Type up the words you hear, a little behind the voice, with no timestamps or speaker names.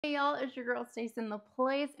Hey y'all, it's your girl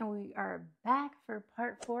StaceNthePlace, and we are back for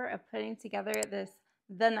part 4 of putting together this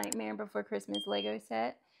The Nightmare Before Christmas Lego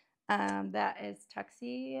set. That is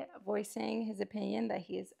Tuxie voicing his opinion that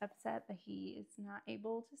he is upset that he is not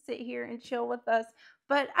able to sit here and chill with us.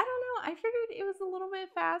 But I don't know, I figured it was a little bit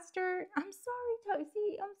faster. I'm sorry,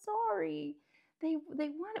 Tuxie, I'm sorry. We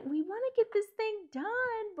want to get this thing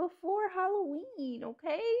done before Halloween,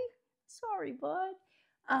 okay? Sorry, bud.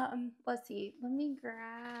 Let's see. Let me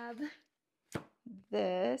grab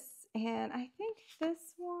this, and I think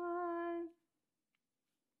this one.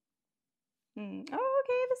 Oh,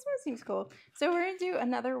 okay. This one seems cool. So we're gonna do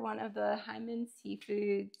another one of the Hyman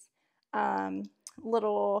Seafoods um,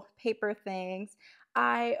 little paper things.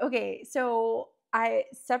 So I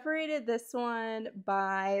separated this one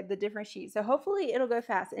by the different sheets. So hopefully it'll go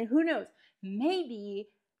fast. And who knows? Maybe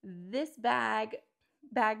this bag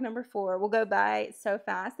number 4 will go by so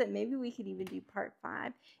fast that maybe we could even do part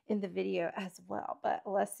 5 in the video as well. But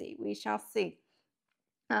let's see. We shall see.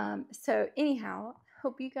 So anyhow,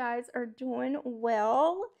 hope you guys are doing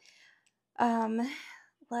well.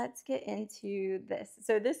 Let's get into this.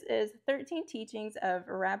 So this is 13 teachings of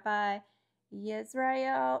Rabbi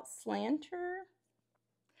Yisrael Slanter.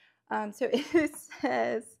 So it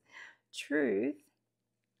says, truth.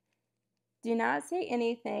 Do not say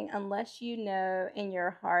anything unless you know in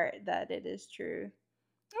your heart that it is true. Okay.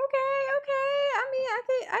 I mean,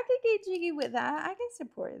 I could get jiggy with that. I can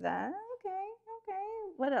support that. Okay.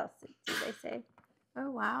 What else do they say? Oh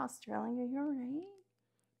wow, Sterling, are you alright?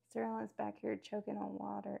 Sterling's back here choking on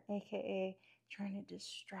water, aka trying to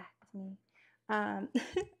distract me.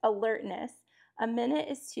 Alertness. A minute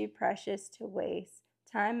is too precious to waste.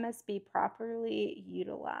 Time must be properly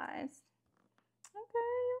utilized. Okay.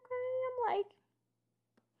 I'm like,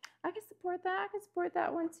 I can support that. I can support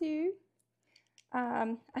that one too.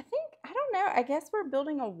 I think, I don't know, I guess we're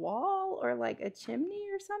building a wall or like a chimney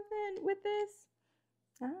or something with this.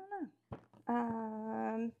 I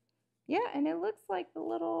don't know. Yeah, and it looks like the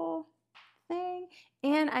little thing.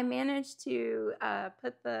 And I managed to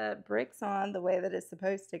put the bricks on the way that it's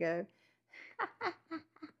supposed to go.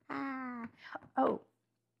 Oh,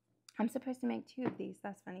 I'm supposed to make 2 of these.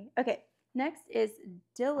 That's funny. Okay, next is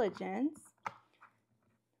diligence,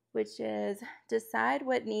 which is decide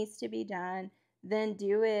what needs to be done, then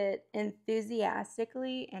do it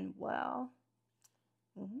enthusiastically and well.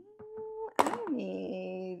 I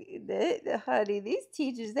mean, honey, these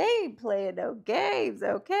teachers, they ain't playing no games,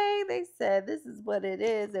 okay? They said this is what it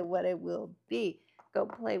is and what it will be. Go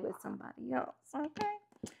play with somebody else, okay?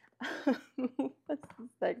 What's this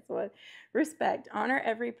next one? Respect. Honor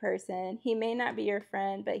every person. He may not be your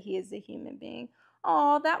friend, but he is a human being.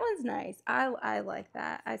 Oh, that one's nice. I like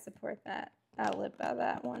that. I support that. I live by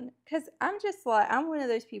that one. Because I'm just like, I'm one of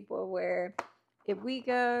those people where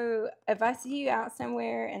if I see you out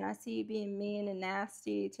somewhere and I see you being mean and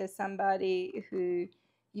nasty to somebody who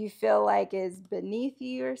you feel like is beneath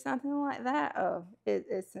you or something like that, oh,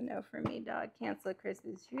 it's a no for me, dog. Cancel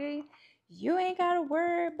Christmas tree. You ain't got to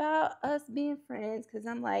worry about us being friends because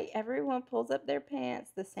I'm like, everyone pulls up their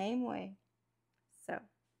pants the same way. So,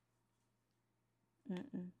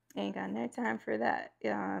 ain't got no time for that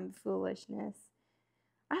foolishness.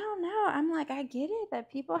 I don't know. I'm like, I get it that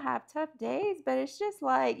people have tough days, but it's just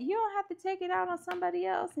like you don't have to take it out on somebody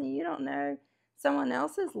else and you don't know someone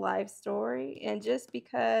else's life story. And just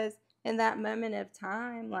because in that moment of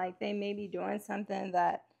time, like they may be doing something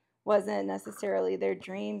that wasn't necessarily their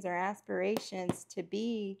dreams or aspirations to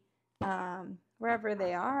be wherever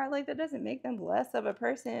they are, like that doesn't make them less of a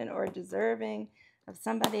person or deserving of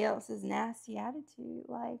somebody else's nasty attitude.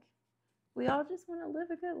 Like, we all just want to live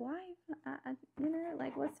a good life.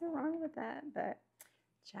 Like, what's so wrong with that? But,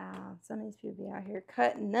 child, some of these people be out here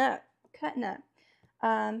cutting up.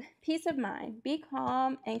 Peace of mind. Be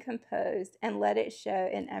calm and composed and let it show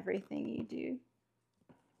in everything you do.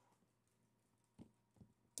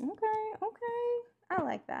 Okay. I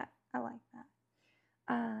like that.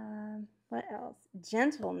 What else?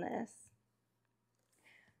 Gentleness.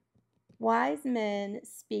 Wise men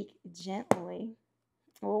speak gently.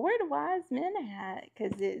 Well, where the wise men at?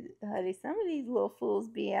 Because, honey, some of these little fools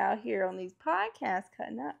be out here on these podcasts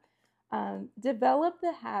cutting up. Develop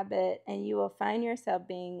the habit and you will find yourself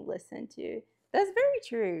being listened to. That's very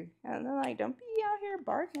true. And they're like, don't be out here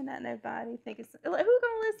barking at nobody. Thinking, like, who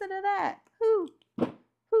gonna listen to that? Who,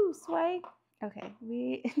 Sway? Okay,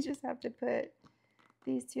 we just have to put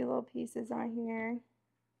these 2 little pieces on here.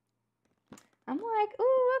 I'm like,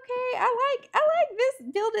 ooh, okay. I like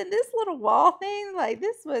this building this little wall thing. Like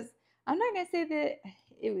this was, I'm not gonna say that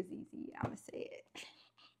it was easy. I'm gonna say it.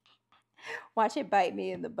 Watch it bite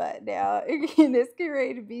me in the butt now. And it's getting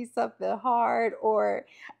ready to be something hard, or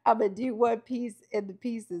I'm going to do one piece and the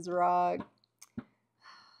piece is wrong.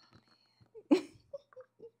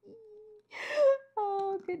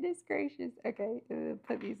 Oh, goodness gracious. Okay,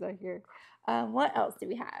 put these on here. What else do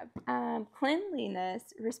we have?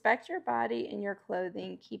 Cleanliness. Respect your body and your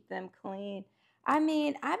clothing. Keep them clean. I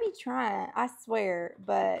mean, I be trying, I swear,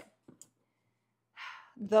 but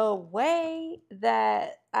the way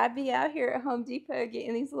that I be out here at Home Depot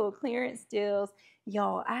getting these little clearance deals,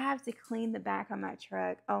 y'all, I have to clean the back of my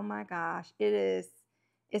truck. Oh my gosh,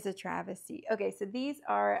 it's a travesty. Okay, so these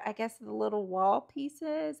are, I guess, the little wall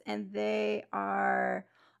pieces, and they are,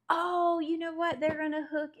 oh, you know what? They're gonna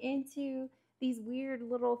hook into these weird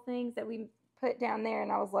little things that we put down there,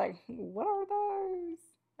 and I was like, what are those?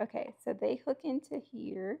 Okay, so they hook into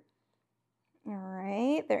here. All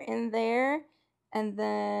right, they're in there. And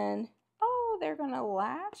then, oh, they're gonna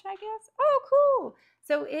latch, I guess. Oh, cool.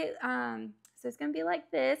 So it's gonna be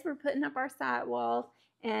like this. We're putting up our sidewalls,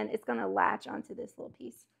 and it's gonna latch onto this little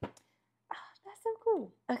piece. Oh, that's so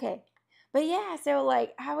cool. Okay, but yeah, so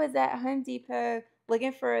like I was at Home Depot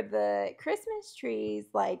looking for the Christmas trees.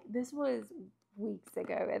 Like this was weeks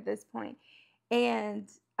ago at this point, and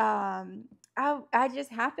I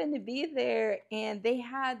just happened to be there, and they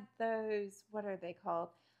had those, what are they called?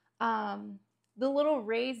 The little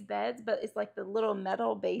raised beds, but it's like the little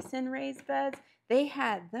metal basin raised beds. They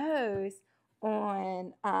had those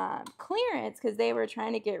on clearance because they were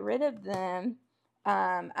trying to get rid of them,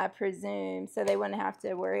 I presume, so they wouldn't have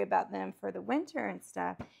to worry about them for the winter and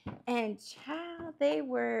stuff. And child, they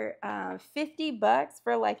were $50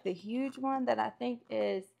 for like the huge one that I think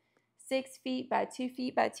is 6 feet by 2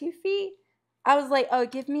 feet by 2 feet. I was like, oh,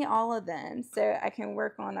 give me all of them so I can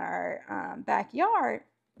work on our backyard.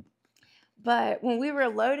 But when we were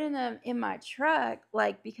loading them in my truck,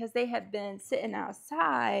 like because they had been sitting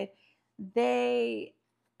outside,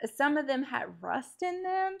 some of them had rust in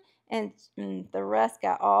them, and the rust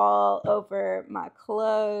got all over my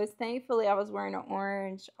clothes. Thankfully, I was wearing an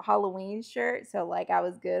orange Halloween shirt, so like I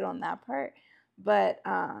was good on that part. But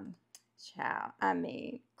child, I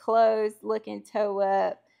mean, clothes looking toe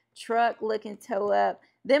up, truck looking toe up.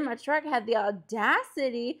 Then my truck had the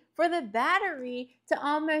audacity for the battery to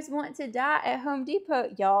almost want to die at Home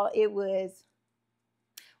Depot. Y'all, it was,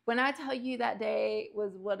 when I tell you that day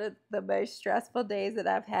was one of the most stressful days that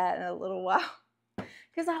I've had in a little while.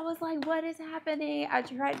 Because I was like, what is happening? I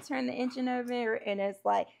tried to turn the engine over, and it's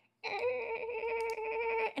like,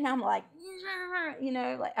 and I'm like, you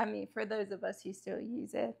know, like, I mean, for those of us who still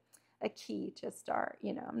use a key to start,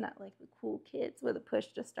 you know, I'm not like the cool kids with a push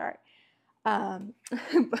to start.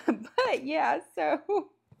 But yeah, so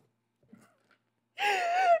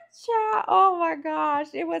child, oh my gosh,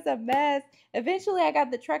 it was a mess. Eventually I got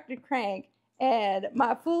the truck to crank, and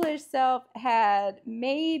my foolish self had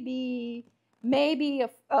maybe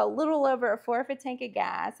a little over a fourth of a tank of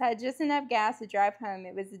gas. I had just enough gas to drive home.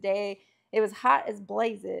 It was the day, it was hot as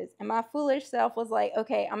blazes, and my foolish self was like,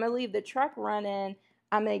 okay, I'm gonna leave the truck running.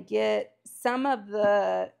 I'm gonna get some of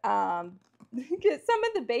the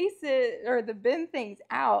bases or the bin things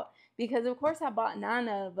out, because of course I bought 9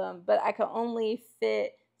 of them, but I could only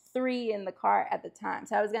fit 3 in the car at the time,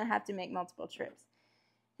 so I was gonna have to make multiple trips.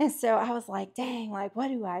 And so I was like, dang, like, what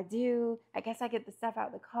do? I guess I get the stuff out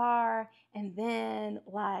of the car, and then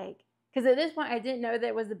like, because at this point I didn't know that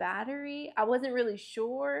it was a battery. I wasn't really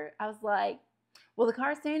sure. I was like, well, the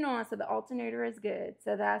car's staying on, so the alternator is good,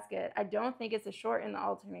 so that's good. I don't think it's a short in the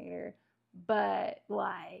alternator, but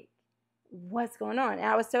like, what's going on? And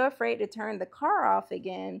I was so afraid to turn the car off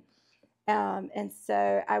again. And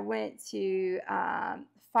so I went to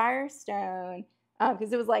Firestone,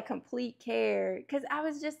 because it was like complete care. Because I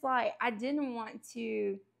was just like, I didn't want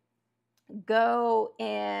to go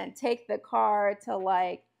and take the car to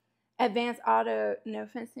like Advanced Auto, no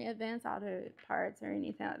offense to Advanced Auto Parts or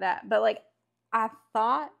anything like that, but like I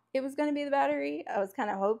thought it was going to be the battery. I was kind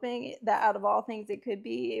of hoping that out of all things it could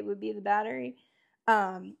be, it would be the battery.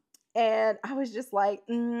 And I was just like,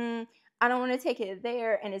 I don't want to take it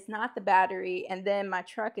there, and it's not the battery, and then my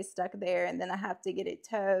truck is stuck there, and then I have to get it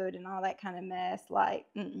towed and all that kind of mess. Like,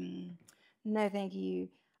 no, thank you.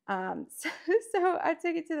 So I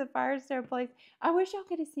took it to the Firestone place. I wish y'all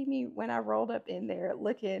could have seen me when I rolled up in there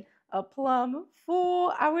looking a plum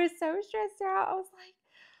fool. I was so stressed out. I was like,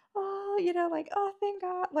 oh, you know, like, oh, thank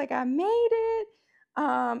God, like I made it.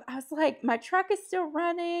 I was like, my truck is still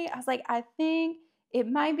running. I was like, I think it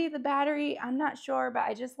might be the battery. I'm not sure, but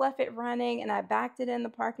I just left it running, and I backed it in the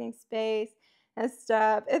parking space. and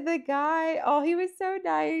stuff. And the guy, oh, he was so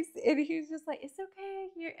nice. And he was just like, it's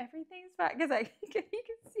okay. Everything's fine. Because you can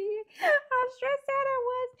see how stressed out I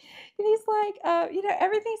was. And he's like,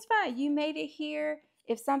 everything's fine. You made it here.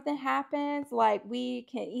 If something happens, like we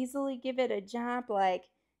can easily give it a jump. Like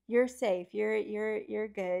you're safe. You're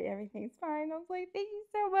good. Everything's fine. I was like, thank you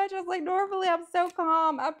so much. I was like, normally I'm so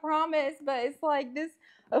calm. I promise. But it's like this,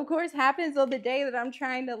 of course, happens on the day that I'm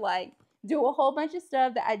trying to like do a whole bunch of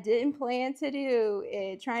stuff that I didn't plan to do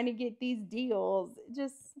and trying to get these deals.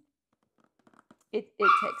 Just it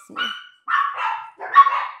takes me.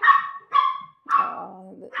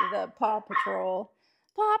 Oh, the Paw Patrol.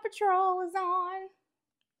 Paw Patrol is on.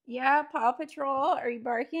 Yeah, Paw Patrol. Are you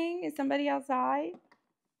barking? Is somebody outside?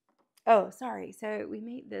 Oh, sorry. So we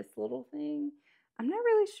made this little thing. I'm not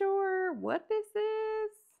really sure what this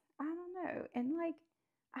is. I don't know. And like,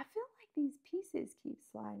 I feel like these pieces keep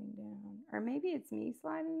sliding down. Or maybe it's me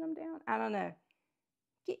sliding them down. I don't know.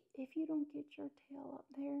 If you don't get your tail up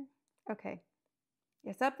there. Okay.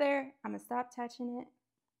 It's up there. I'm going to stop touching it.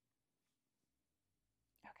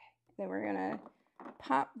 Okay. Then we're going to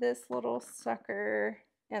pop this little sucker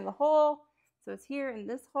in the hole. So it's here in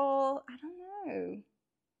this hole. I don't know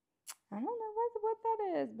what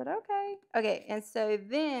that is, but okay. Okay, and so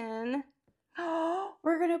then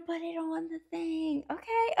we're gonna put it on the thing.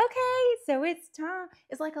 Okay. So it's time.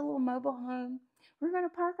 It's like a little mobile home. We're gonna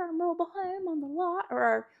park our mobile home on the lot, or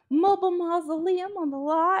our mobile mausoleum on the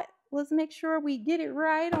lot. Let's make sure we get it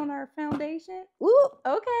right on our foundation. Ooh,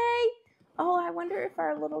 okay. Oh, I wonder if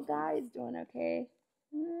our little guy is doing okay.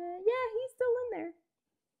 Yeah, he's still in there.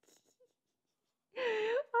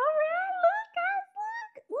 All right, look, guys,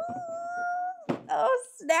 look. Ooh. Oh,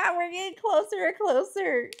 snap, we're getting closer and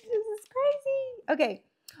closer. This is crazy. Okay.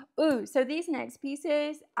 Ooh, so these next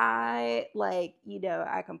pieces, I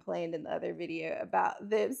complained in the other video about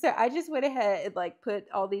them. So I just went ahead and like put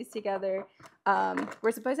all these together.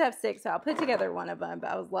 We're supposed to have 6, so I'll put together one of them.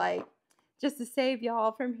 But I was like, just to save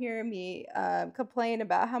y'all from hearing me complain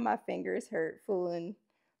about how my fingers hurt fooling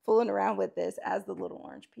around with this as the little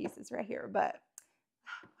orange pieces right here. But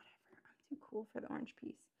whatever, I'm too cool for the orange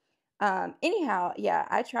piece. Anyhow, yeah,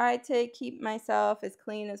 I tried to keep myself as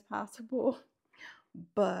clean as possible.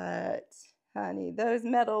 But, honey, those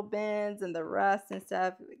metal bends and the rust and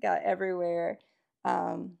stuff got everywhere.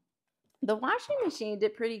 The washing machine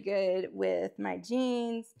did pretty good with my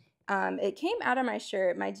jeans. It came out of my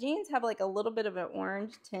shirt. My jeans have like a little bit of an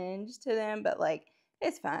orange tinge to them, but like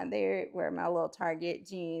it's fine. They wear my little Target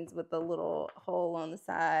jeans with the little hole on the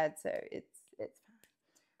side, so it's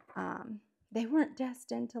fine. They weren't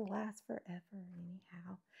destined to last forever,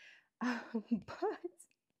 anyhow.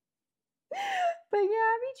 But yeah,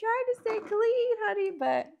 I be trying to stay clean, honey,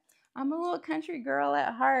 but I'm a little country girl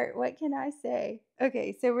at heart. What can I say?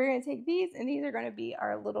 Okay, so we're going to take these, and these are going to be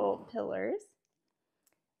our little pillars.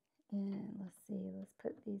 And let's see, let's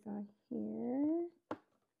put these on here.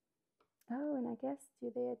 Oh, and I guess,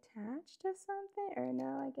 do they attach to something? Or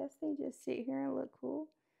no, I guess they just sit here and look cool.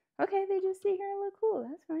 Okay, they just sit here and look cool.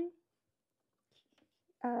 That's fine.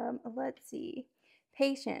 Let's see.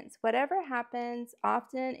 Patience. Whatever happens,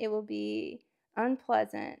 often it will be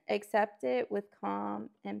unpleasant. Accept it with calm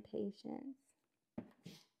and patience.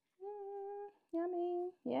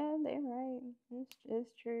 Yummy. Yeah, they're right.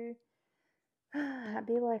 It's true. I'd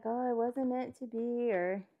be like, oh, it wasn't meant to be,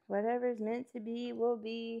 or whatever's meant to be will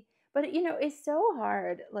be. But, it's so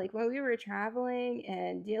hard. Like when we were traveling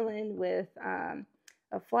and dealing with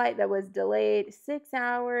a flight that was delayed 6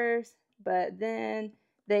 hours, but then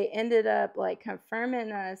they ended up like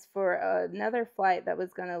confirming us for another flight that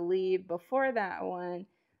was going to leave before that one,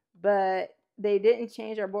 but they didn't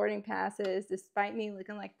change our boarding passes, despite me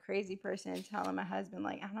looking like a crazy person telling my husband,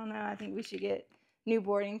 like, I don't know, I think we should get new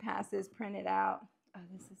boarding passes printed out. Oh,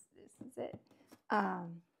 this is it.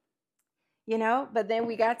 But then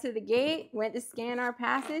we got to the gate, went to scan our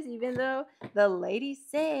passes, even though the lady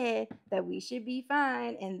said that we should be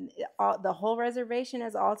fine, and the whole reservation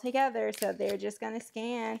is all together, so they're just going to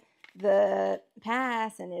scan the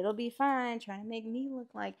pass, and it'll be fine, trying to make me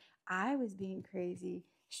look like I was being crazy,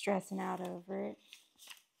 stressing out over it,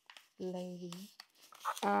 lady.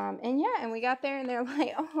 And we got there, and they're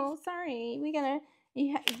like, oh, sorry,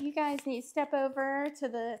 you guys need to step over to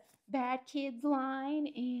the bad kids line,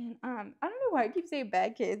 and I don't know why I keep saying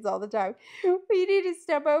bad kids all the time. We need to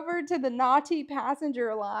step over to the naughty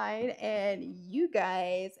passenger line, and you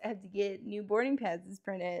guys have to get new boarding passes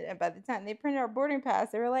printed. And by the time they printed our boarding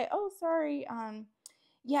pass, they were like, oh, sorry,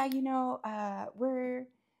 yeah,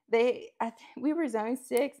 we were zone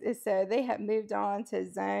 6, so they had moved on to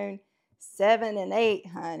zone 7 and 8,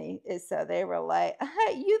 honey. And so they were like,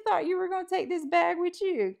 hey, you thought you were going to take this bag with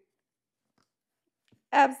you?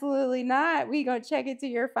 Absolutely not. We going to check it to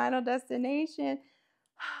your final destination.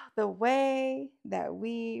 The way that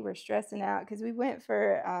we were stressing out, because we went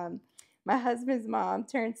for my husband's mom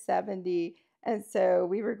turned 70, and so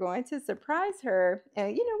we were going to surprise her, and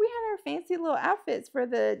we had our fancy little outfits for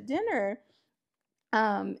the dinner.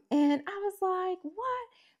 And I was like, what?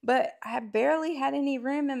 But I barely had any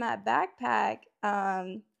room in my backpack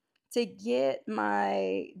to get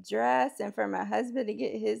my dress and for my husband to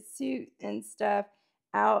get his suit and stuff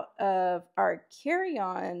out of our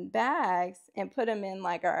carry-on bags and put them in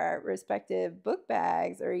like our respective book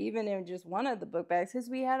bags, or even in just one of the book bags, because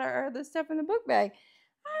we had our other stuff in the book bag.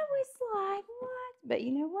 I was like, what? But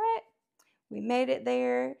you know what? We made it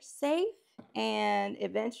there safe, and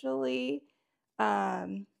eventually,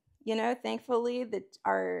 thankfully that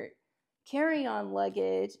our carry-on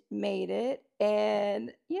luggage made it,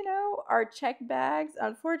 and our check bags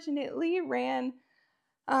unfortunately ran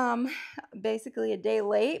um basically a day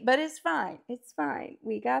late, but it's fine. It's fine.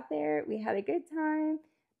 We got there, we had a good time,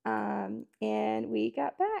 and we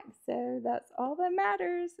got back. So that's all that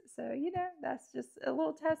matters. So, that's just a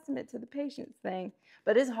little testament to the patience thing.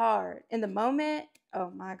 But it's hard. In the moment,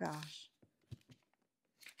 oh my gosh.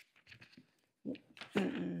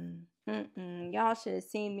 Y'all should have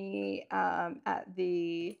seen me at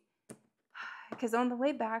the, because on the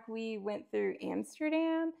way back we went through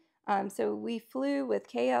Amsterdam. So we flew with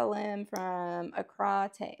KLM from Accra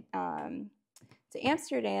to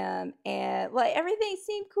Amsterdam, and like everything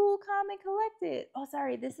seemed cool, calm, and collected. Oh,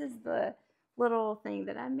 sorry, this is the little thing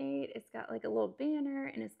that I made. It's got like a little banner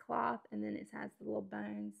and it's cloth, and then it has the little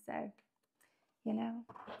bones. So,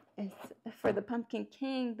 it's for the Pumpkin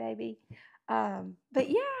King, baby. But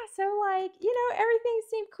yeah, so like, everything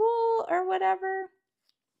seemed cool or whatever.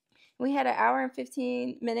 We had an hour and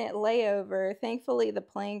 15-minute layover. Thankfully, the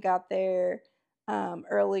plane got there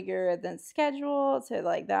earlier than scheduled. So,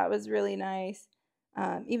 like, that was really nice.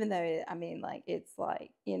 Even though, like, it's like,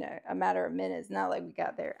 a matter of minutes. Not like we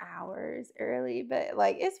got there hours early, but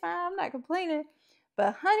like, it's fine. I'm not complaining.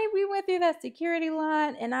 But, honey, we went through that security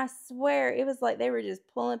line, and I swear it was like they were just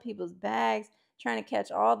pulling people's bags, trying to catch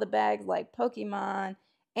all the bags like Pokemon.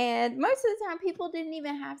 And most of the time, people didn't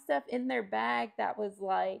even have stuff in their bag that was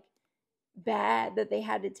like bad that they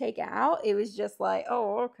had to take out. It was just like,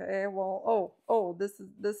 oh, okay, well, oh, this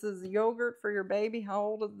is yogurt for your baby. How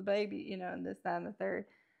old is the baby? And this, that, and the third.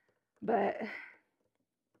 But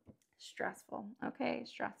stressful. Okay,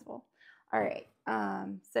 stressful. All right.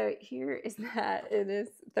 So here is that. It is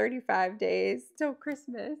 35 days till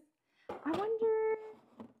Christmas. I wonder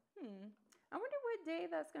what day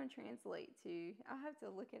that's going to translate to. I'll have to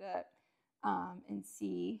look it up and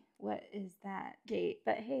see what is that date.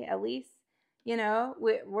 But hey, at least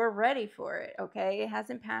we're ready for it. Okay, it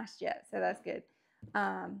hasn't passed yet, so that's good.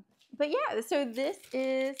 But yeah, so this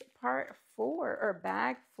is part 4 or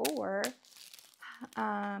bag 4.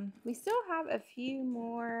 We still have a few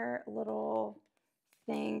more little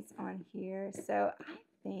things on here, so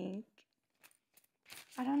I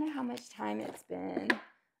don't know how much time it's been,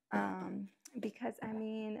 because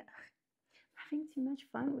having too much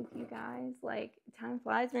fun with you guys. Like, time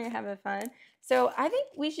flies when you're having fun. So I think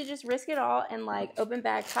we should just risk it all and like open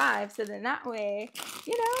bag 5, so then that way,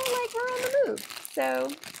 like, we're on the move. So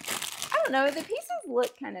I don't know, the pieces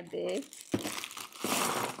look kind of big.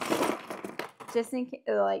 Just in case,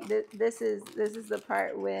 like, this is the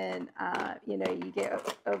part when you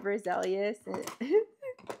get overzealous and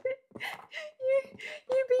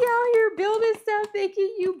you be out here building stuff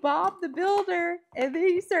thinking you Bob the Builder, and then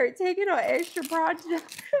you start taking on extra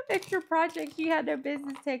projects you had no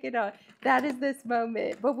business taking on. That is this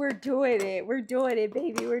moment, but we're doing it. We're doing it,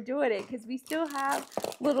 baby. We're doing it because we still have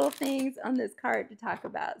little things on this card to talk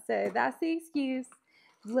about. So that's the excuse.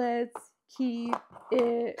 Let's keep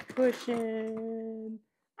it pushing.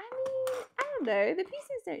 I don't know. The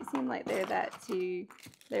pieces don't seem like they're that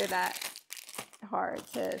hard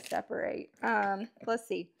to separate. Let's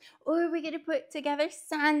see. Oh, we're gonna put together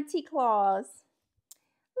Santa Claus.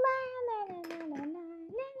 La, la, la, la, la, la,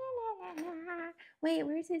 la, la. Wait,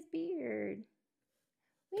 where's his beard?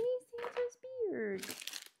 We need Santa's beard.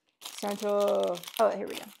 Santa. Oh, here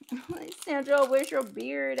we go. Santa, where's your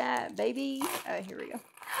beard at, baby? Oh, here we go.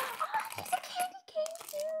 Oh, there's a candy cane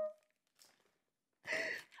too.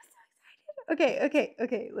 I'm so excited.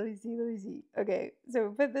 Okay. Let me see. Okay,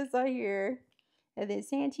 so put this on here. And then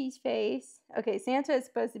Santa's face. Okay, Santa is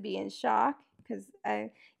supposed to be in shock because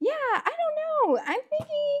I don't know. I'm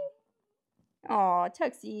thinking, oh,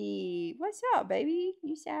 Tuxie, what's up, baby?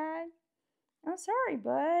 You sad? I'm sorry,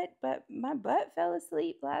 bud, but my butt fell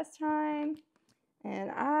asleep last time,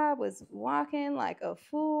 and I was walking like a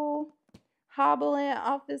fool, hobbling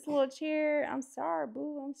off this little chair. I'm sorry,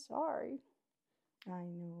 boo. I'm sorry. I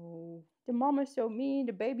know. The mama's so mean.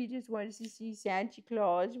 The baby just wants to see Santa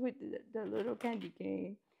Claus with the little candy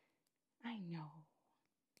cane. I know.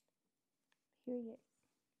 Here he is.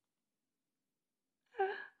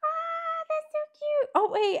 Ah, that's so cute. Oh,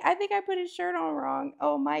 wait. I think I put his shirt on wrong.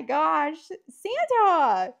 Oh, my gosh.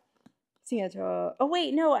 Santa. Santa. Oh,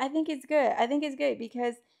 wait. No, I think it's good. I think it's good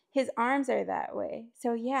because his arms are that way.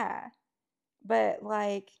 So, yeah. But,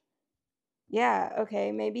 like, yeah,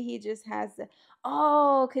 okay. Maybe he just has the.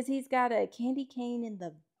 Oh, because he's got a candy cane in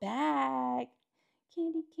the back.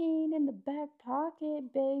 Candy cane in the back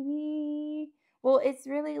pocket, baby. Well, it's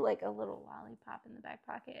really like a little lollipop in the back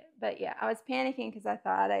pocket. But yeah, I was panicking because I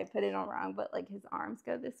thought I put it on wrong, but like his arms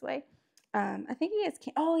go this way. I think he has.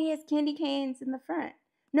 Oh, he has candy canes in the front.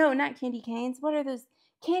 No, not candy canes. What are those?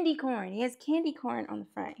 Candy corn. He has candy corn on the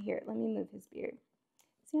front. Here, let me move his beard.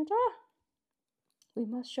 Santa, we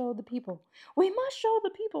must show the people. We must show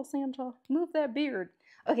the people, Santa. Move that beard.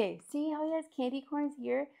 Okay, see how he has candy corns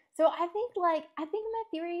here? So I think my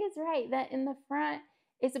theory is right that in the front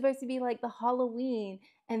it's supposed to be like the Halloween,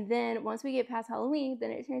 and then once we get past Halloween,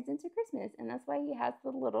 then it turns into Christmas, and that's why he has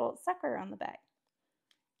the little sucker on the back.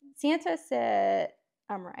 Santa said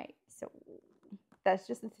I'm right. So that's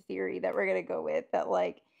just the theory that we're gonna go with, that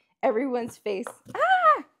like everyone's face.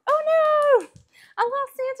 Ah! Oh no! I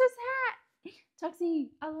lost Santa's hat. Tuxie,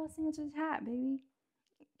 I lost Santa's hat, baby.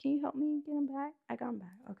 Can you help me get him back? I got him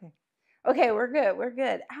back. Okay. Okay, we're good. We're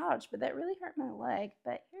good. Ouch, but that really hurt my leg.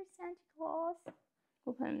 But here's Santa Claus.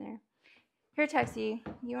 We'll put him there. Here, Tuxie,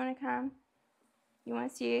 you want to come? You want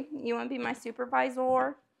to see? You want to be my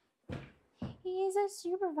supervisor? He's a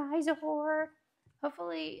supervisor.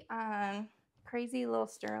 Hopefully, crazy little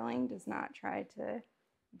Sterling does not try to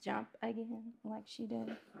jump again like she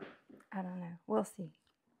did. I don't know. We'll see.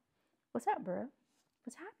 What's up, bro?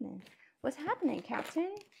 What's happening? What's happening,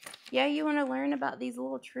 Captain? Yeah, you want to learn about these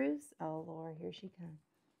little truths? Oh, Lord, here she comes.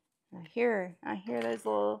 I hear those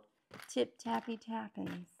little tip-tappy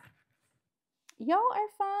tappings. Y'all are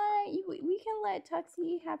fine. We can let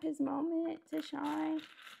Tuxie have his moment to shine.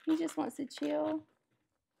 He just wants to chill.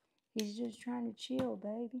 He's just trying to chill,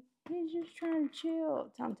 baby. He's just trying to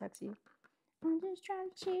chill. Tell him, Tuxie. I'm just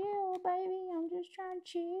trying to chill, baby. I'm just trying to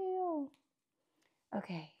chill.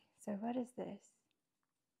 Okay, so what is this?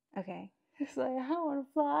 Okay. It's like, I want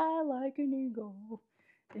to fly like an eagle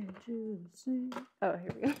into the sea. Oh,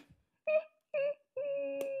 here we go.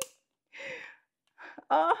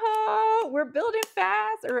 Oh, we're building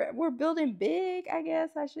fast, or we're building big, I guess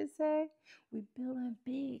I should say. We're building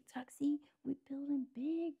big, Tuxie. We're building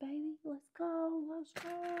big, baby. Let's go. Let's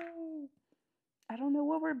go. I don't know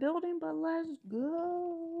what we're building, but let's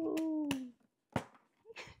go.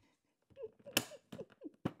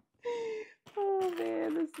 Oh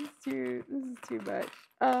man, this is too much.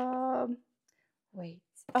 Wait.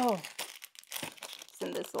 Oh, it's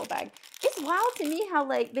in this little bag. It's wild to me how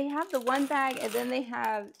like they have the one bag and then they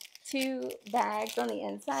have two bags on the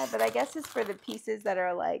inside, but I guess it's for the pieces that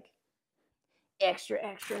are like extra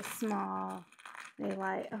small. They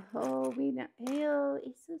like, oh, we know. Ew,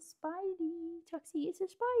 it's a Spidey. Tuxie, it's a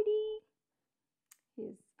Spidey.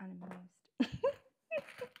 He's unamused.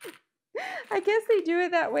 I guess they do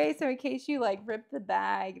it that way so in case you like rip the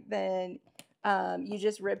bag, then you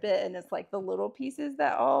just rip it and it's like the little pieces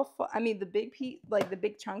that all the big piece, like the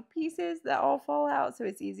big chunk pieces that all fall out, so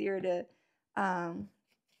it's easier to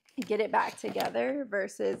get it back together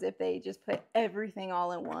versus if they just put everything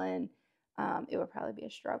all in one. It would probably be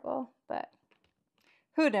a struggle, but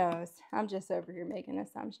who knows? I'm just over here making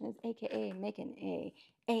assumptions, aka making a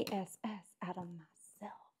ASS out of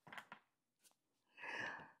myself.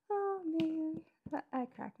 Oh man, I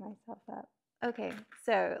crack myself up. Okay,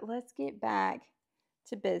 so let's get back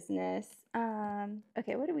to business.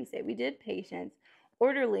 Okay, what did we say? We did patience,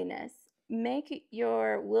 orderliness. Make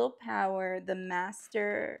your willpower the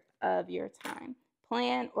master of your time.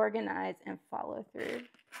 Plan, organize, and follow through.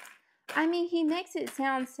 I mean, he makes it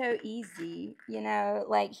sound so easy,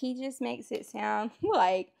 like he just makes it sound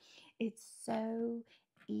like it's so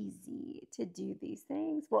easy to do these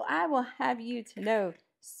things. Well, I will have you to know,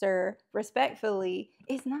 sir, respectfully,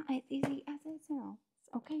 it's not as easy as it sounds,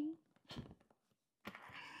 okay?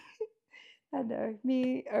 I know,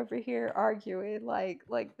 me over here arguing like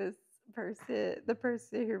this person, the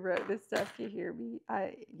person who wrote this stuff can hear me.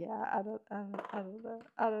 I don't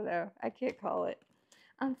know. I can't call it.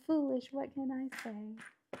 I'm foolish. What can I say?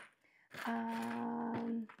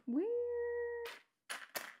 Where?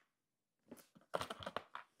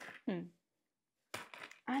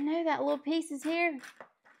 I know that little piece is here.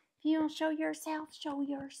 If you don't show yourself, show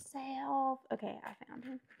yourself. Okay, I found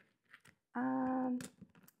him.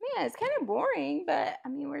 Yeah, it's kind of boring, but I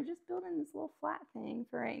mean, we're just building this little flat thing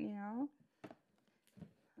for right now.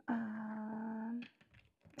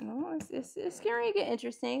 Well, it's getting ready to get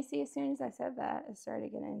interesting. See, as soon as I said that, it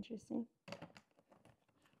started getting interesting.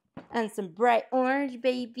 And some bright orange,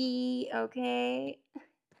 baby. Okay.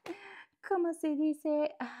 Como se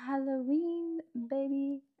dice Halloween,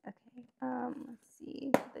 baby. Okay. Let's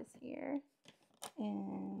see this here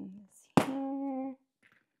and this here.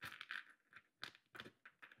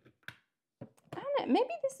 I don't know.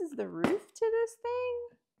 Maybe this is the roof to this thing.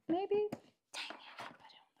 Maybe. Dang it! I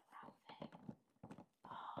put it on the wrong thing.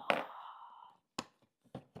 Oh.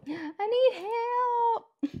 I need help.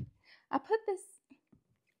 I put this.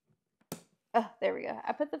 Oh, there we go.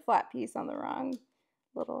 I put the flat piece on the wrong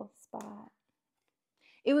little spot.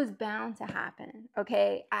 It was bound to happen.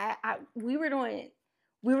 Okay, we were doing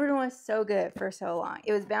so good for so long.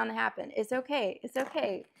 It was bound to happen. It's okay. It's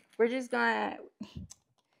okay. We're just gonna,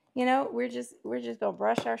 you know, we're just gonna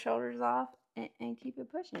brush our shoulders off and keep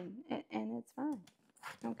it pushing, and it's fine.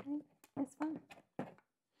 Okay, it's fine.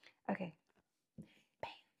 Okay.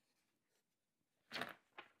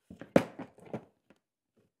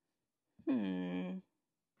 Bam.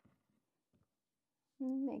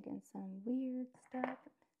 Making some weird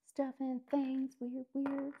stuff and things,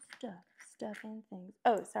 weird stuff and things.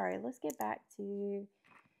 Oh, sorry. Let's get back to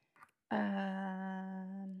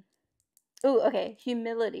oh, okay.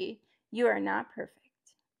 Humility. You are not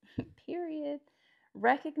perfect. Period.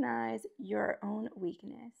 Recognize your own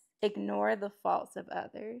weakness. Ignore the faults of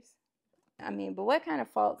others. I mean, but what kind of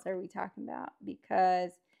faults are we talking about?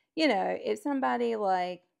 Because, you know, if somebody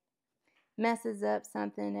like messes up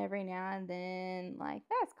something every now and then, like,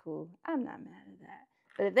 that's cool. I'm not mad at that.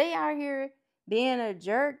 But if they out here being a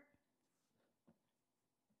jerk,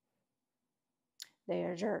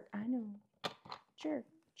 they're a jerk. I know. Jerk.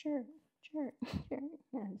 No, I'm just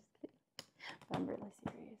kidding. But I'm really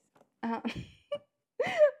serious.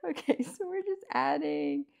 Okay, so we're just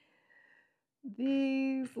adding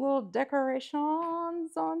these little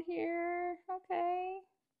decorations on here. Okay.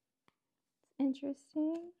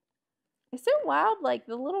 Interesting. It's so wild, like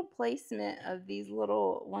the little placement of these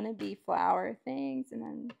little wannabe flower things.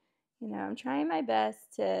 And I'm trying my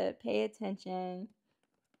best to pay attention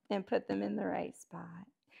and put them in the right spot.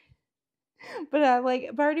 But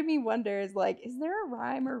part of me wonders, like, is there a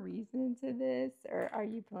rhyme or reason to this, or are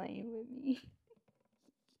you playing with me?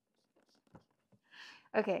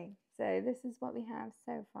 Okay, so this is what we have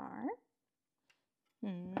so far.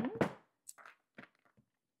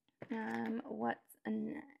 What's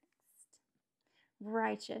next?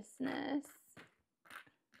 Righteousness.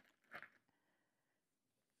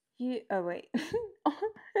 Oh wait.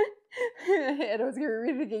 And I was gonna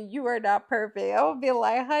read it again. You are not perfect. I would be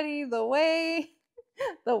like, honey, the way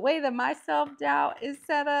that my self-doubt is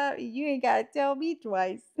set up, you ain't gotta tell me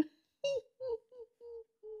twice.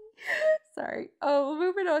 Sorry. Oh,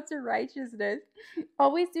 moving on to righteousness.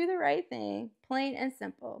 Always do the right thing, plain and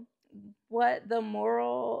simple. What the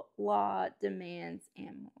moral law demands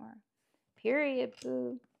and more. Period,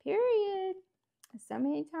 boo. Period. So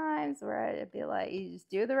many times where I'd be like, you just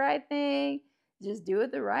do the right thing, just do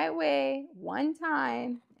it the right way one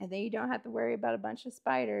time, and then you don't have to worry about a bunch of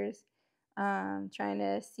spiders trying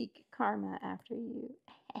to seek karma after you.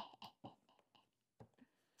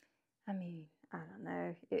 I mean, I don't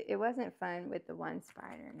know. It wasn't fun with the one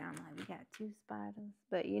spider. Now I'm like, we got 2 spiders.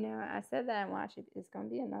 But, I said that and watch it. It's going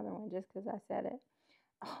to be another one just because I said it.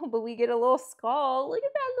 Oh, but we get a little skull. Look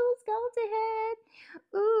at that little skeleton head.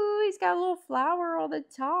 Ooh, he's got a little flower on the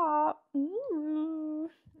top. Ooh.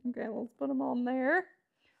 Okay, let's put him on there.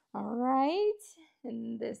 All right.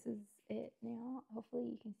 And this is it now.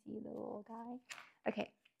 Hopefully you can see the little guy.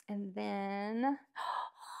 Okay. And then,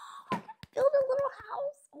 I can build a little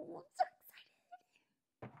house. Oh, I'm so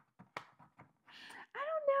excited.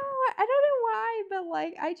 I don't know why, but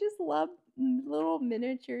I just love little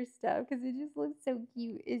miniature stuff because it just looks so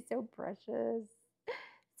cute. It's so precious.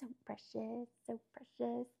 So precious. So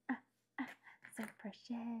precious. So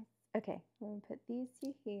precious. Okay, we're going to put these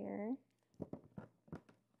 2 here.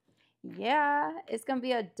 Yeah, it's going to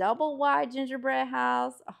be a double wide gingerbread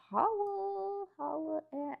house. Holla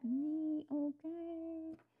at me,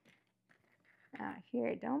 okay? Out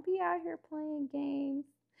here, don't be out here playing games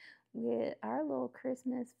with our little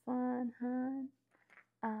Christmas fun, hun.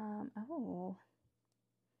 Oh.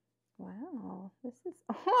 Wow, this is,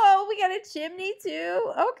 oh, we got a chimney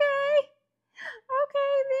too. Okay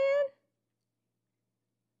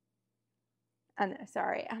then. I know,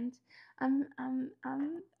 sorry. I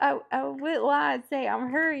would lie and say I'm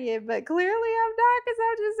hurrying, but clearly I'm not because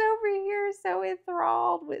I'm just over here so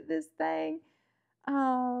enthralled with this thing.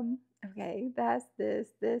 Okay, that's this,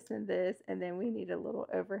 and then we need a little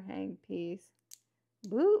overhang piece.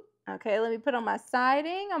 Boop. Okay, let me put on my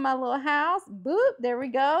siding on my little house. Boop. There we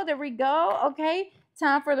go. There we go. Okay,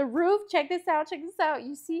 time for the roof. Check this out. Check this out.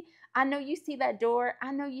 You see, I know you see that door.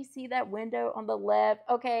 I know you see that window on the left.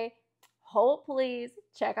 Okay, hold please.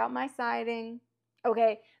 Check out my siding.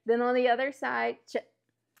 Okay, then on the other side, check.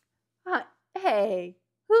 Hey,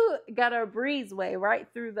 who got a breezeway right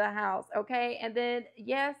through the house? Okay, and then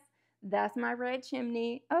yes, that's my red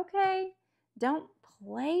chimney. Okay, don't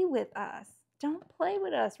play with us. Don't play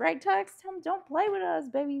with us, right, Tux? Tell them don't play with us,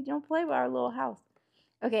 baby. Don't play with our little house.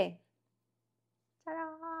 Okay.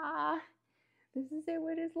 Ta-da! This is it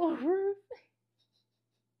with his little roof.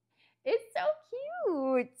 It's so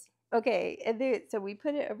cute. Okay, and then so we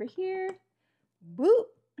put it over here. Boop.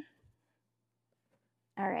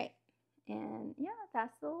 All right. And yeah,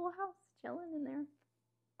 that's the little house chilling in there.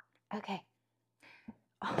 Okay.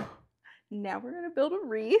 Oh, now we're going to build a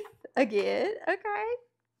wreath again. Okay.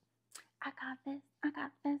 I got this. I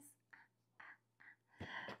got this.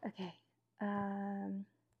 Okay.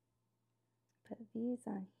 Put these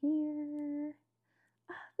on here.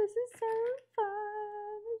 Oh, this is so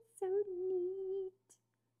fun. It's so neat.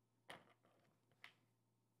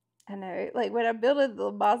 I know. Like when I built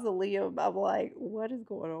the mausoleum, I'm like, what is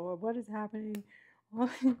going on? What is happening?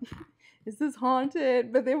 Is this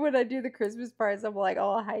haunted? But then when I do the Christmas parts, I'm like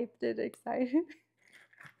all hyped and excited.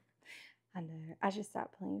 I know. I should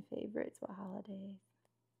stop playing favorites with holidays.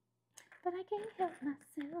 But I can't help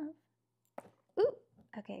myself. Ooh.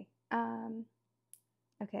 Okay.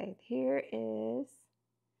 Okay. Here is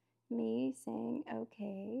me saying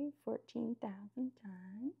okay 14,000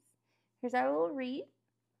 times. Here's our little wreath.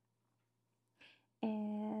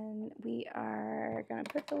 And we are going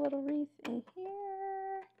to put the little wreath in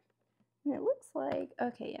here. And it looks like,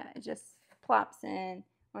 okay, yeah, it just plops in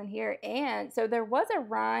on here. And so there was a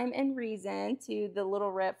rhyme and reason to the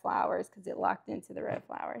little red flowers because it locked into the red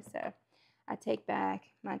flowers. So I take back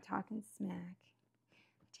my talking smack.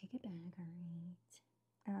 Take it back,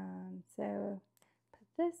 all right. So put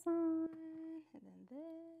this on, and then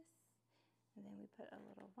this. And then we put a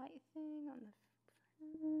little white thing on the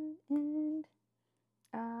front end.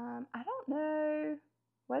 I don't know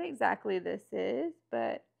what exactly this is,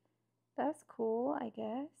 but that's cool, I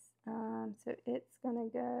guess. So it's gonna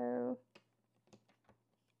go,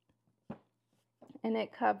 and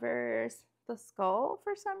it covers the skull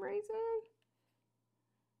for some reason.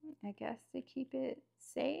 I guess to keep it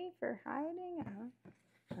safe or hiding.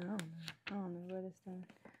 I don't know what it's done.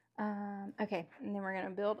 Okay, and then we're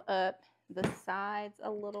gonna build up the sides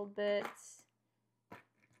a little bit.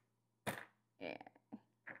 Yeah.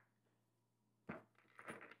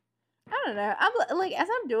 I don't know. I'm like, as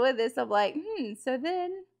I'm doing this, I'm like, so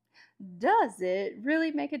then does it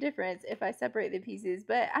really make a difference if I separate the pieces?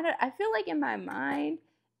 But I feel like in my mind,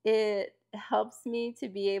 it helps me to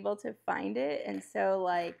be able to find it. And so,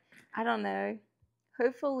 like, I don't know.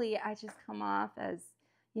 Hopefully, I just come off as,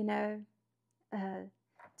 you know,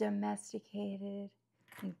 domesticated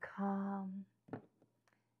and calm,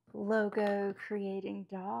 logo creating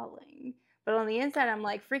darling. But on the inside, I'm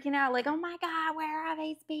like freaking out, like, oh my God, where are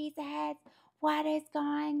these pieces? What is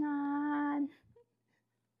going on?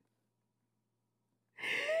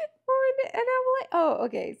 And I'm like, oh,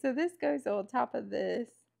 okay. So this goes on top of this.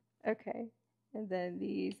 Okay. And then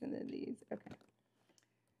these, and then these. Okay.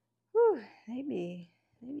 Whew, they be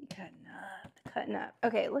cutting up.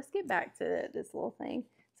 Okay, let's get back to this little thing.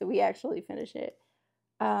 So we actually finish it.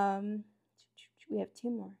 We have 2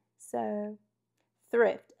 more. So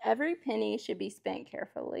thrift. Every penny should be spent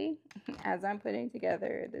carefully. As I'm putting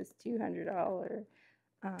together this $200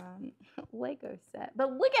 Lego set.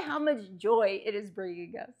 But look at how much joy it is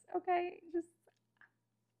bringing us. Okay,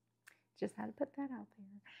 just had to put that out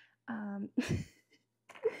there.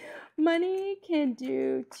 Money can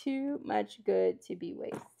do too much good to be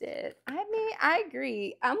wasted. I mean, I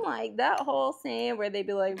agree. I'm like that whole saying where they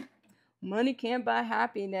be like, money can't buy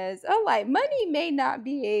happiness. Oh, like money may not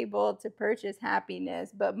be able to purchase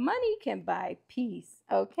happiness, but money can buy peace.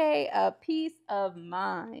 Okay, a peace of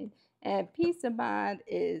mind, and peace of mind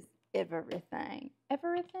is everything.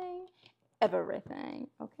 Everything.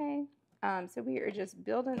 Okay. So we are just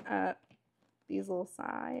building up these little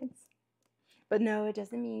sides. But no, it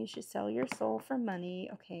doesn't mean you should sell your soul for money.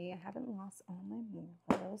 Okay, I haven't lost all my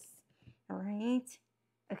morals. All right.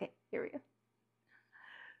 Okay, here we go.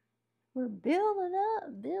 We're building up.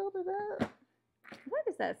 What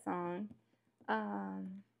is that song?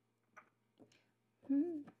 Um,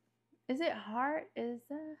 Is it heart is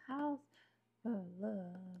a house of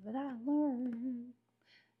love, but I learned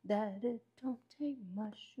that it don't take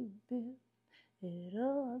much to build it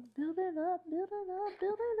up, build it up, build it up,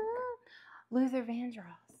 build it up. Luther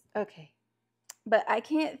Vandross. Okay. But I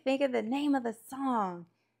can't think of the name of the song.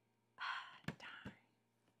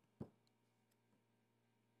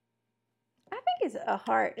 I think it's a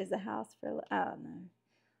heart is a house for love. I don't know.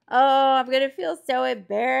 Oh, I'm gonna feel so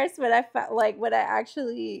embarrassed when when I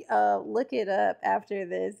actually look it up after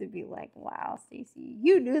this and be like, "Wow, Stacey,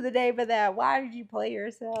 you knew the name of that. Why did you play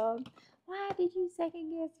yourself? Why did you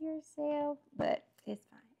second guess yourself?" But it's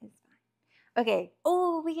fine. It's fine. Okay.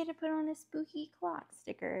 Oh, we get to put on a spooky clock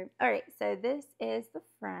sticker. All right. So this is the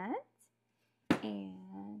front.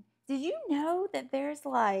 And did you know that there's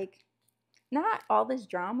like not all this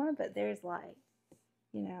drama, but there's like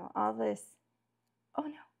all this. Oh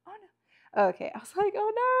no. Oh no. Okay. I was like,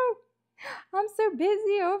 oh no. I'm so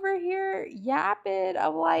busy over here yapping.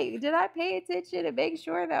 I'm like, did I pay attention to make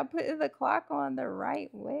sure that I'm putting the clock on the right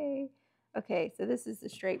way? Okay, so this is the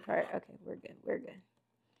straight part. Okay, we're good. We're good.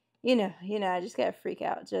 I just gotta freak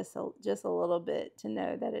out just a little bit to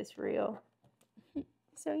know that it's real.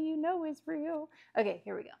 So it's real. Okay,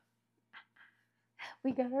 here we go.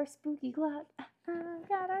 We got our spooky clock.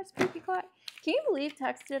 Got our spooky clock. Can you believe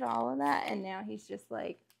Tux did all of that and now he's just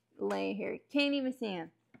like laying here. Can't even see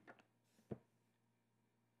him.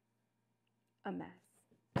 A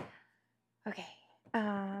mess. Okay.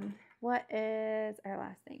 What is our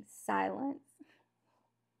last thing? Silence.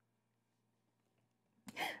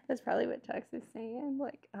 That's probably what Tux is saying.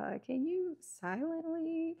 Like, can you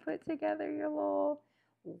silently put together your little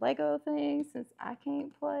Lego thing since I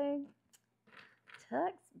can't play?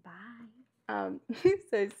 Tux, bye.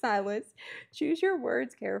 So silence. Choose your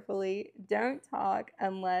words carefully. Don't talk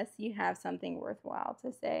unless you have something worthwhile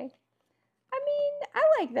to say. I mean, I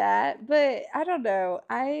like that, but I don't know.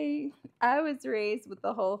 I was raised with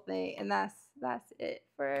the whole thing, and that's it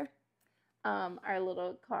for our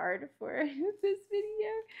little card for this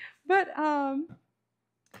video. But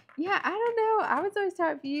yeah, I don't know. I was always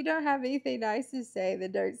taught if you don't have anything nice to say,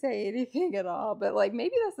 then don't say anything at all. But like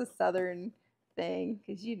maybe that's a southern thing,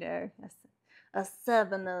 because that's a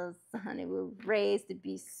southerners, honey. We're raised to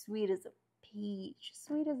be sweet as a peach,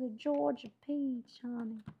 sweet as a Georgia peach,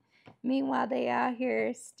 honey. Meanwhile, they out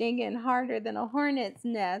here stinging harder than a hornet's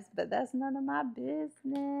nest, but that's none of my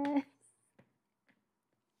business.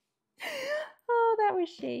 Oh, that was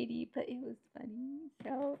shady, but it was funny,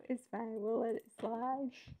 so it's fine. We'll let it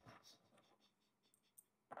slide.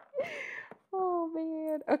 Oh,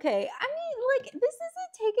 man. Okay, I mean, like, this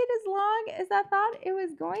isn't taking as long as I thought it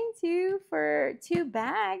was going to for 2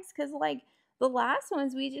 bags, because, like, the last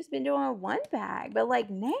ones we just been doing 1 bag, but, like,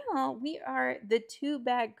 now we are the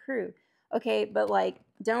 2-bag crew. Okay, but, like,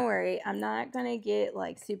 don't worry. I'm not going to get,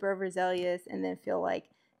 like, super overzealous and then feel like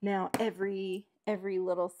now every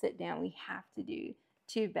little sit down we have to do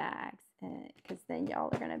 2 bags, because then y'all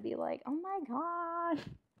are going to be like, oh, my God.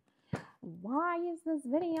 Why is this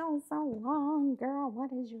video so long, girl?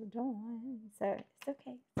 What is you doing? So it's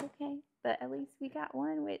okay. It's okay. But at least we got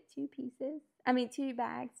one with 2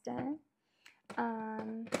 bags done.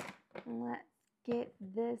 Let's get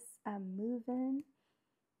this moving.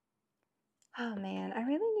 Oh man, I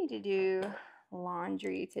really need to do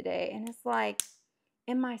laundry today. And it's like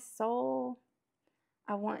in my soul,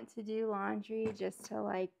 I want to do laundry just to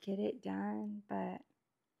like get it done. But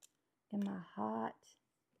in my heart,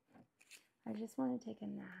 I just want to take a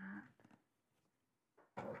nap.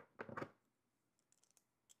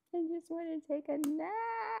 I just want to take a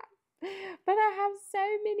nap. But I have so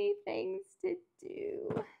many things to do,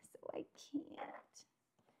 so I can't.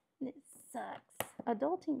 And it sucks.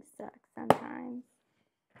 Adulting sucks sometimes.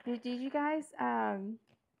 Did you guys,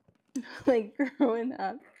 like growing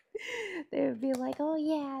up, they would be like, oh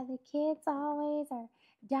yeah, the kids always are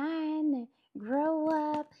dying to grow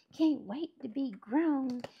up, can't wait to be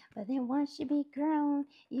grown, but then once you be grown,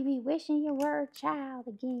 you be wishing you were a child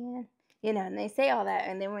again. And they say all that,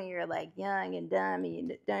 and then when you're like young and dumb and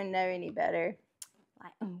you don't know any better,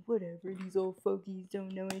 like, oh, whatever, these old fogies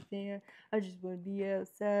don't know anything. I just want to be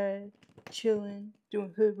outside, chilling,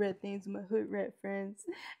 doing hood rat things with my hood rat friends.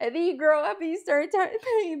 And then you grow up and you start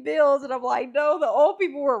paying bills, and I'm like, no, the old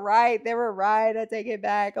people were right. They were right. I take it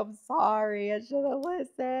back. I'm sorry. I should have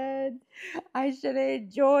listened. I should have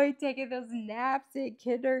enjoyed taking those naps in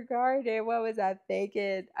kindergarten. What was I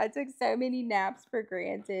thinking? I took so many naps for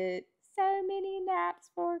granted. So many naps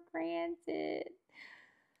for granted.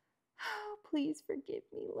 Oh, please forgive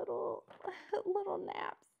me, little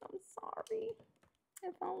naps. I'm sorry.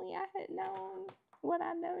 If only I had known what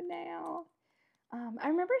I know now. I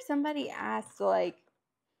remember somebody asked, like,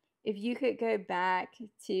 if you could go back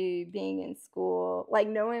to being in school, like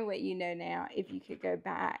knowing what you know now, if you could go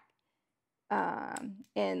back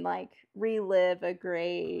and like relive a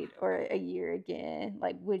grade or a year again,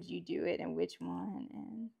 like, would you do it and which one?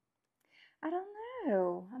 And I don't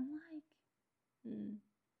know. I'm like,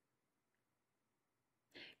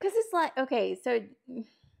 because it's like, okay, so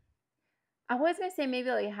I was gonna say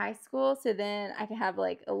maybe like high school, so then I could have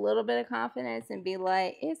like a little bit of confidence and be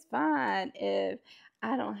like, it's fine if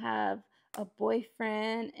I don't have a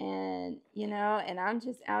boyfriend and and I'm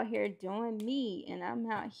just out here doing me and I'm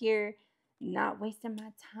out here not wasting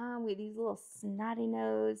my time with these little snotty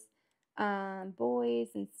nose boys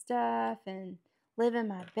and stuff and living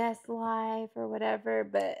my best life or whatever.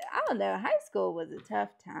 But I don't know, high school was a tough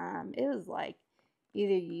time. It was like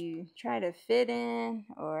either you try to fit in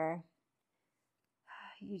or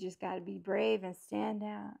you just got to be brave and stand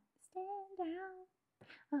out. Stand out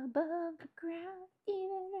above the crowd,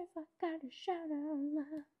 even if I got to shout out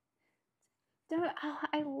loud.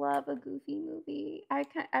 I love a Goofy movie. I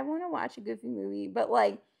want to watch a Goofy movie, but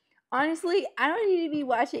like honestly, I don't need to be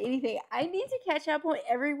watching anything. I need to catch up on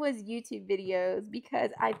everyone's YouTube videos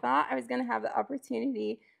because I thought I was gonna have the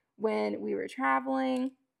opportunity when we were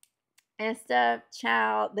traveling and stuff.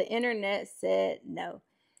 Child, the internet said no.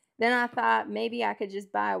 Then I thought maybe I could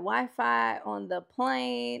just buy Wi-Fi on the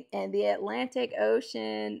plane and the Atlantic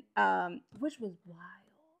Ocean, which was wild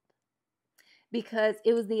because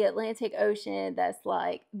it was the Atlantic Ocean that's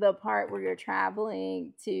like the part where you're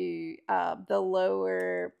traveling to the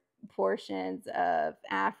lower portions of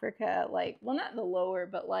Africa, like, well, not the lower,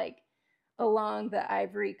 but like along the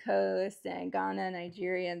Ivory Coast and Ghana,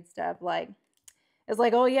 Nigeria, and stuff. Like, it's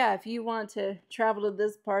like, oh yeah, if you want to travel to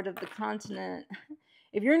this part of the continent,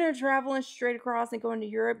 if you're not traveling straight across and going to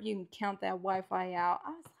Europe, you can count that Wi-Fi out. I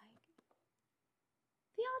was like,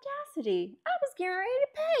 the audacity. I was getting ready to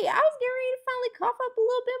pay. I was getting ready to finally cough up a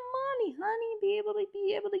little bit of money, honey, and be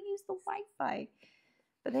able to use the Wi-Fi.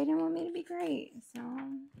 But they didn't want me to be great. So,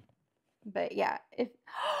 but yeah, if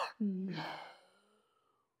no.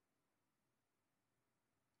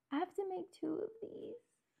 I have to make 2 of these.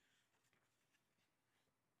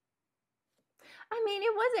 I mean,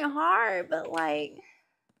 it wasn't hard, but like,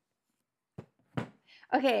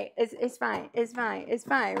 okay, it's fine. It's fine. It's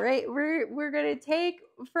fine, right? We're gonna take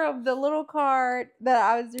from the little card that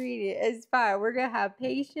I was reading. It's fine. We're gonna have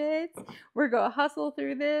patience. We're gonna hustle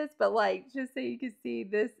through this, but like, just so you can see,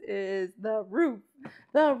 this is the roof.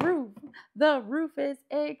 The roof. The roof is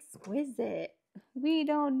exquisite. We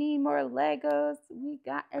don't need more Legos. We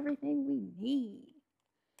got everything we need.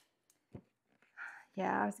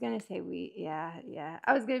 Yeah, I was gonna say yeah.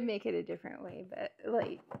 I was gonna make it a different way, but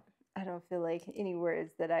like, I don't feel like any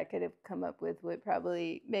words that I could have come up with would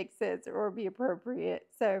probably make sense or be appropriate.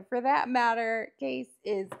 So for that matter, case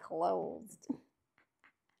is closed.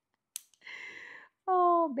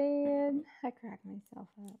 Oh man, I cracked myself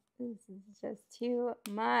up. This is just too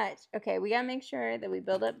much. Okay, we gotta make sure that we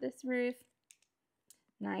build up this roof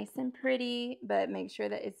nice and pretty, but make sure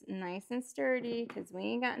that it's nice and sturdy because we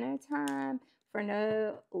ain't got no time for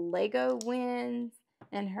no Lego winds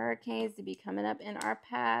and hurricanes to be coming up in our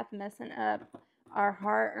path, messing up our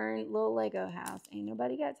hard-earned little Lego house. Ain't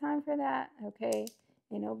nobody got time for that, okay?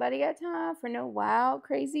 Ain't nobody got time for no wild,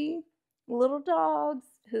 crazy little dogs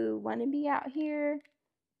who want to be out here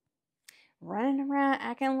running around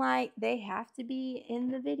acting like they have to be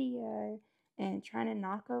in the video and trying to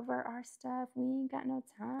knock over our stuff. We ain't got no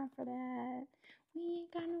time for that. We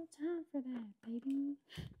ain't got no time for that, baby.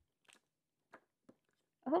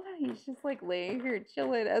 I love how he's just like laying here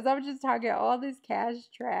chilling as I'm just talking all this cash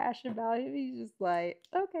trash about him. He's just like,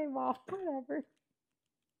 okay, mom, whatever.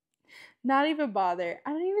 Not even bother.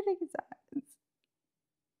 I don't even think his eyes.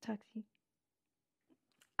 Tuxie.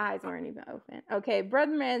 Eyes weren't even open. Okay,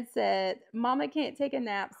 Brother Man said, Mama can't take a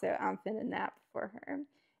nap, so I'm finna nap for her.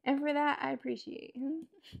 And for that, I appreciate him.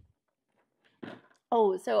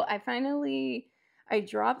 Oh, so I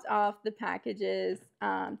dropped off the packages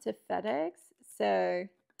to FedEx. So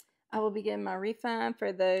I will be getting my refund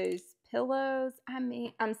for those pillows. I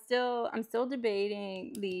mean, I'm still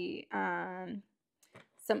debating the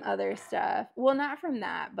some other stuff. Well, not from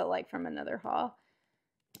that, but like from another haul.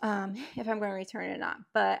 If I'm going to return it or not.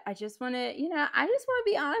 But I just want to, I just want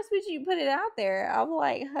to be honest with you, put it out there. I'm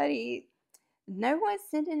like, honey, no one's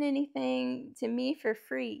sending anything to me for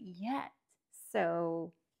free yet.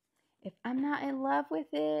 So if I'm not in love with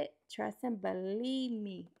it, trust and believe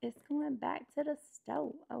me, it's going back to the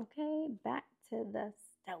stove, okay? Back to the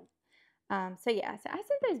stove. So yeah, so I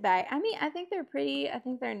sent those back. I mean, I think they're pretty. I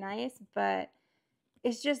think they're nice, but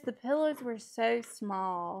it's just the pillows were so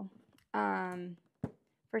small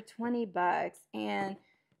for $20, and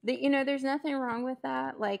there's nothing wrong with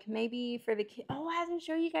that. Like maybe for the kid. Oh, I have to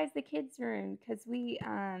show you guys the kids' room because we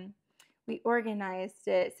organized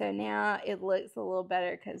it, so now it looks a little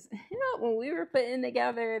better. Because when we were putting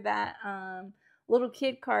together that little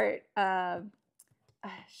kid cart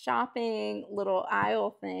shopping little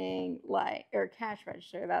aisle thing, like, or cash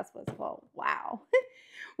register, that's what it's called. Wow.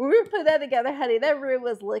 When we were putting that together, honey, that room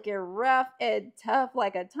was looking rough and tough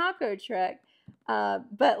like a taco truck.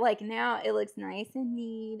 But like now it looks nice and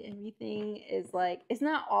neat. Everything is like, it's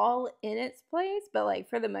not all in its place, but like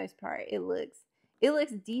for the most part it looks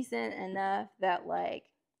decent enough that, like,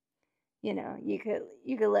 you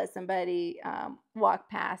could let somebody walk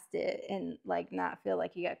past it and like not feel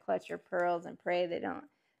like you got to clutch your pearls and pray they don't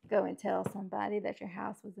go and tell somebody that your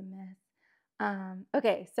house was a mess.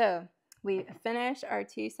 Okay, so we finished our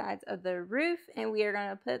two sides of the roof, and we are going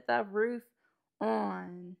to put the roof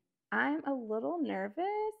on. I'm a little nervous,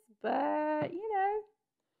 but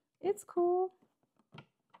it's cool.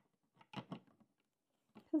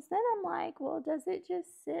 Because then I'm like, well, does it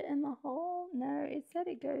just sit in the hole? No, it said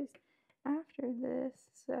it goes after this.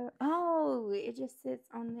 So, oh, it just sits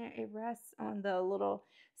on there. It rests on the little,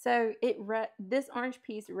 so this orange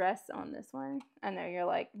piece rests on this one. I know you're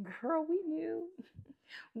like, girl, we knew.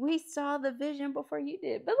 We saw the vision before you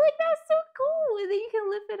did. But like, that's so cool. And then you can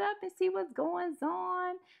lift it up and see what's going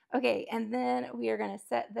on. Okay, and then we are going to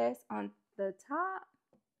set this on the top.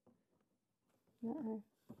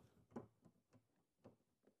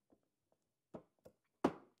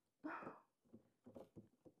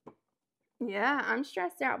 Yeah, I'm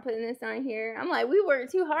stressed out putting this on here. I'm like, we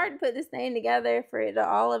worked too hard to put this thing together for it to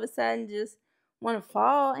all of a sudden just want to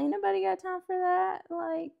fall. Ain't nobody got time for that.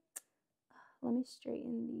 Like, let me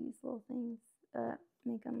straighten these little things up,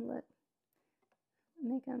 make them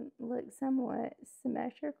look somewhat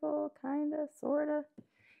symmetrical, kind of, sort of,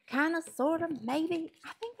 maybe.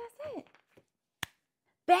 I think that's it.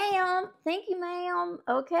 Bam! Thank you, ma'am.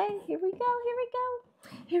 Okay, here we go.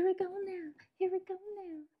 Here we go now.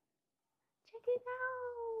 Check it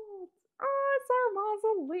out. Oh, it's our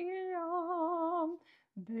mausoleum.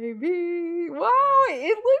 Baby. Wow,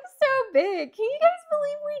 it looks so big. Can you guys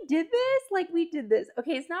believe we did this? Like, we did this.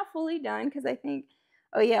 Okay, it's not fully done because I think,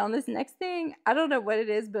 oh yeah, on this next thing, I don't know what it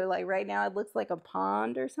is, but like right now it looks like a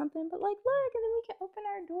pond or something. But like, look, and then we can open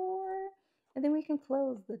our door. And then we can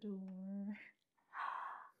close the door.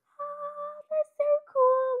 Oh, that's so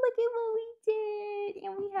cool. Look at what we did.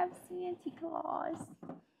 And we have Santa Claus.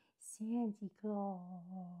 Santa Claus.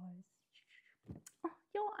 Oh,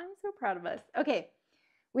 y'all, I'm so proud of us. Okay,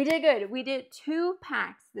 we did good. We did 2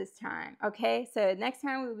 packs this time. Okay, so next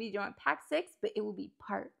time we'll be doing pack 6, but it will be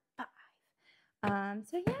part 5.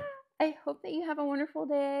 So yeah, I hope that you have a wonderful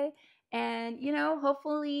day. And,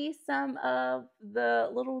 hopefully some of the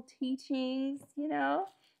little teachings,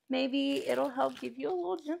 maybe it'll help give you a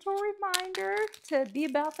little gentle reminder to be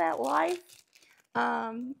about that life.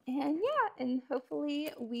 And yeah, and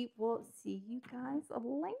hopefully we will see you guys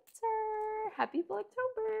later. Happy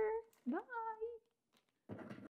Blacktober. Bye.